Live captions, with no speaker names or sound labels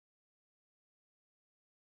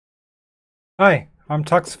Hi, I'm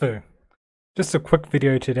Tuxfu. Just a quick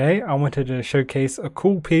video today. I wanted to showcase a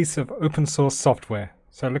cool piece of open source software.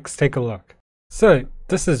 So let's take a look. So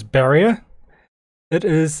this is Barrier. It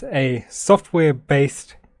is a software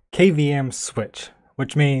based KVM switch,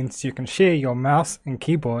 which means you can share your mouse and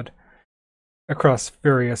keyboard across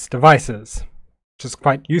various devices, which is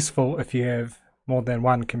quite useful if you have more than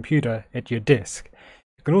one computer at your desk.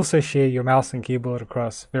 You can also share your mouse and keyboard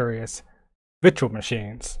across various virtual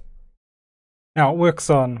machines. Now it works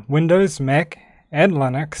on Windows, Mac, and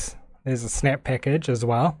Linux. There's a snap package as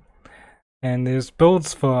well. And there's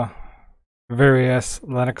builds for various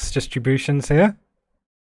Linux distributions here.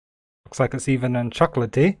 Looks like it's even in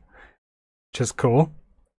chocolatey, which is cool.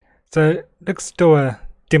 So let's do a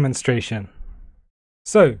demonstration.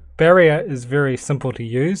 So Barrier is very simple to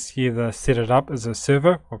use. You either set it up as a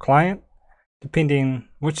server or client, depending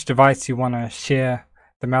which device you want to share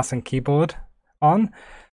the mouse and keyboard on.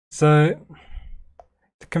 So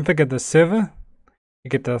to configure the server, you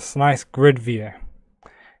get this nice grid view,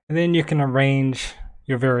 and then you can arrange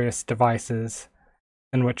your various devices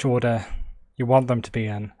in which order you want them to be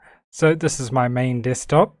in. So this is my main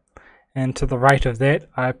desktop, and to the right of that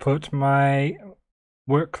I put my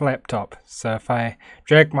work laptop. So if I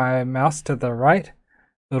drag my mouse to the right,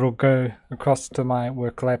 it'll go across to my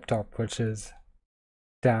work laptop, which is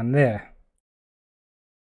down there.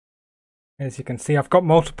 As you can see, I've got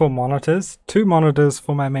multiple monitors, 2 monitors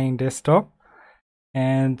for my main desktop,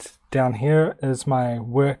 and down here is my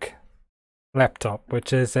work laptop,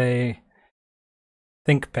 which is a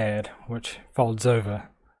ThinkPad, which folds over.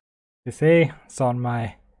 You see, it's on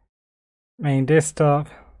my main desktop,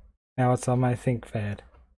 now it's on my ThinkPad.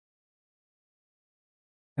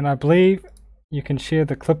 And I believe you can share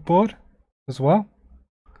the clipboard as well.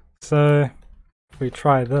 So if we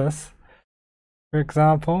try this, for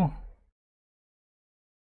example,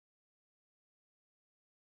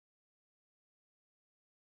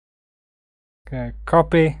 okay,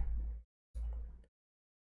 copy,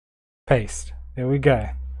 paste. There we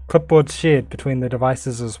go. Clipboard's shared between the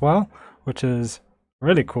devices as well, which is a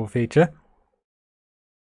really cool feature.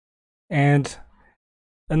 And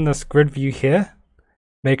in this grid view here,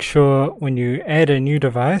 make sure when you add a new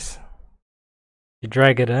device, you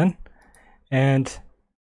drag it in, and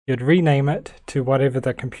you'd rename it to whatever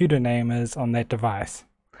the computer name is on that device.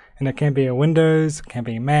 And it can be a Windows, it can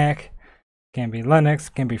be Mac, can be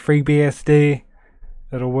Linux, can be FreeBSD.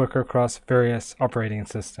 It'll work across various operating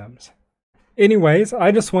systems. Anyways,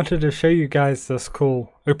 I just wanted to show you guys this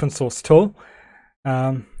cool open source tool.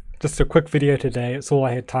 Just a quick video today, it's all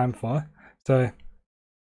I had time for. So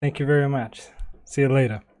thank you very much. See you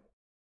later.